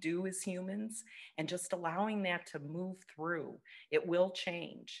what we do as humans, and just allowing that to move through, it will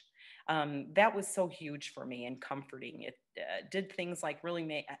change. That was so huge for me and comforting. It did things like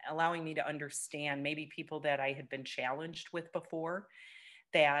really allowing me to understand maybe people that I had been challenged with before,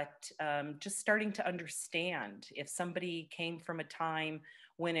 that just starting to understand if somebody came from a time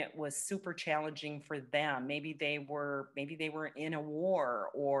when it was super challenging for them, maybe they were in a war,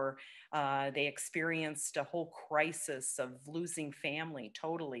 or they experienced a whole crisis of losing family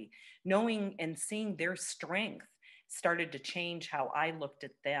totally, knowing and seeing their strength, started to change how I looked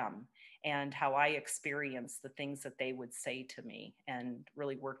at them and how I experienced the things that they would say to me, and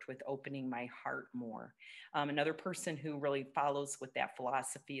really worked with opening my heart more. Another person who really follows with that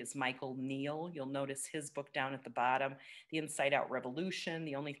philosophy is Michael Neal. You'll notice his book down at the bottom, The Inside Out Revolution,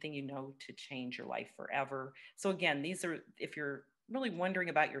 The Only Thing You Know to Change Your Life Forever. So again, these are, if you're really wondering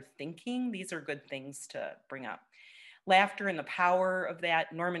about your thinking, these are good things to bring up. Laughter and the Power of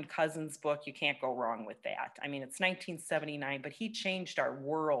That, Norman Cousins' book, you can't go wrong with that. I mean, it's 1979, but he changed our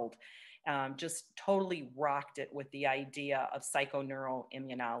world, just totally rocked it with the idea of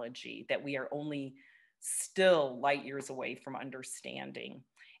psychoneuroimmunology that we are only still light years away from understanding.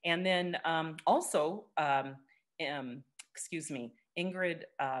 And then Ingrid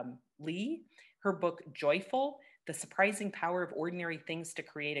Lee, her book Joyful, The Surprising Power of Ordinary Things to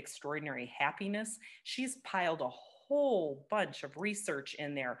Create Extraordinary Happiness. She's piled a whole bunch of research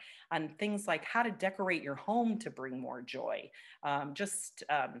in there on things like how to decorate your home to bring more joy.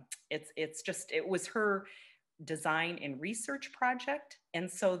 It was her design and research project. And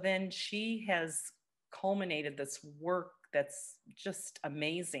so then she has culminated this work that's just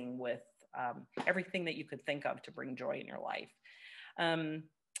amazing with everything that you could think of to bring joy in your life. And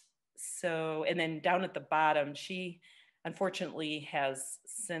then down at the bottom, she unfortunately has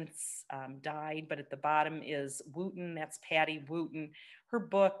since died, but at the bottom is Wooten, that's Patty Wooten. Her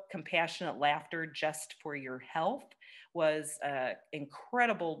book, Compassionate Laughter Just for Your Health, was an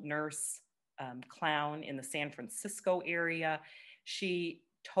incredible nurse clown in the San Francisco area. She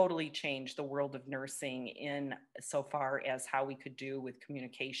totally changed the world of nursing in so far as how we could do with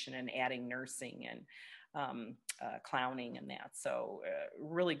communication and adding nursing and clowning and that. So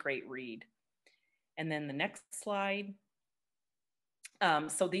really great read. And then the next slide.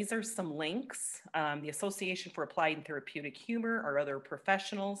 So these are some links. The Association for Applied and Therapeutic Humor are other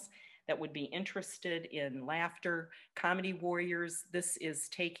professionals that would be interested in laughter. Comedy Warriors, this is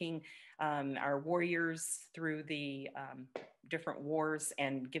taking our warriors through the different wars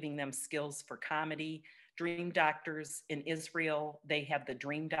and giving them skills for comedy. Dream Doctors in Israel, they have the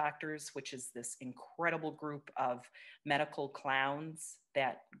Dream Doctors, which is this incredible group of medical clowns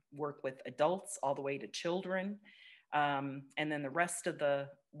that work with adults all the way to children. And then the rest of the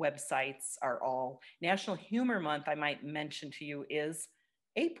websites are all National Humor Month, I might mention to you, is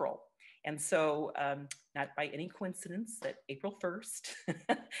April. And so not by any coincidence that April 1st.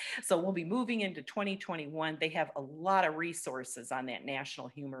 So we'll be moving into 2021. They have a lot of resources on that National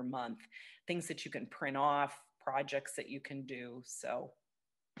Humor Month, things that you can print off, projects that you can do. So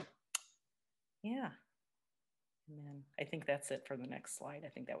yeah. And then I think that's it for the next slide. I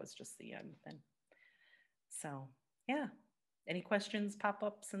think that was just the end then. So yeah. Any questions pop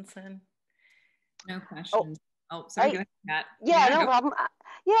up since then? No questions. Oh, sorry, go ahead, Pat. Yeah, no problem.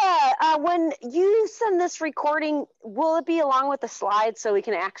 When you send this recording, will it be along with the slides so we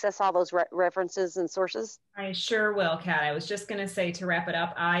can access all those references and sources? I sure will, Kat. I was just going to say, to wrap it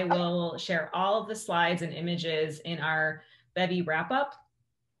up, I will share all of the slides and images in our Bevy wrap up.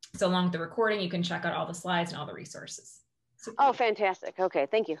 So along with the recording, you can check out all the slides and all the resources. Super. Oh, fantastic. Okay,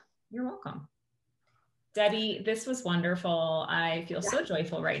 thank you. You're welcome. Debbie, this was wonderful. I feel so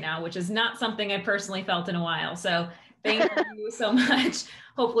joyful right now, which is not something I personally felt in a while. So thank you so much.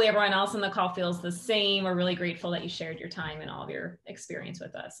 Hopefully everyone else on the call feels the same. We're really grateful that you shared your time and all of your experience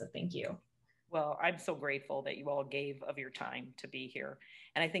with us. So thank you. Well, I'm so grateful that you all gave of your time to be here.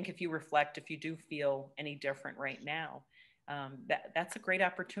 And I think if you reflect, if you do feel any different right now, that's a great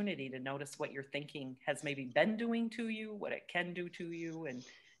opportunity to notice what your thinking has maybe been doing to you, what it can do to you, and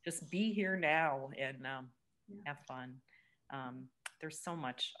just be here now and have fun. There's so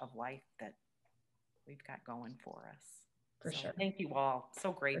much of life that we've got going for us. For sure. Thank you all.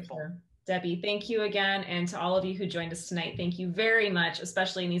 So grateful. Sure. Debbie, thank you again. And to all of you who joined us tonight, thank you very much,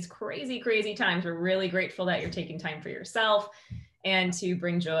 especially in these crazy, crazy times. We're really grateful that you're taking time for yourself and to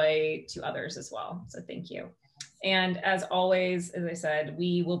bring joy to others as well. So thank you. And as always, as I said,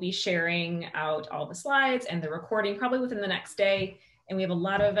 we will be sharing out all the slides and the recording probably within the next day. And we have a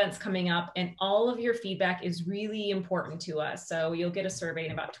lot of events coming up, and all of your feedback is really important to us. So you'll get a survey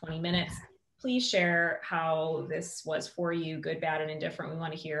in about 20 minutes. Please share how this was for you, good, bad, and indifferent. We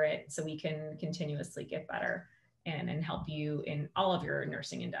want to hear it so we can continuously get better and help you in all of your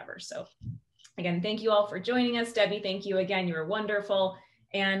nursing endeavors. So again, thank you all for joining us. Debbie, thank you again. You were wonderful.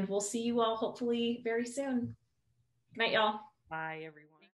 And we'll see you all hopefully very soon. Good night, y'all. Bye, everyone.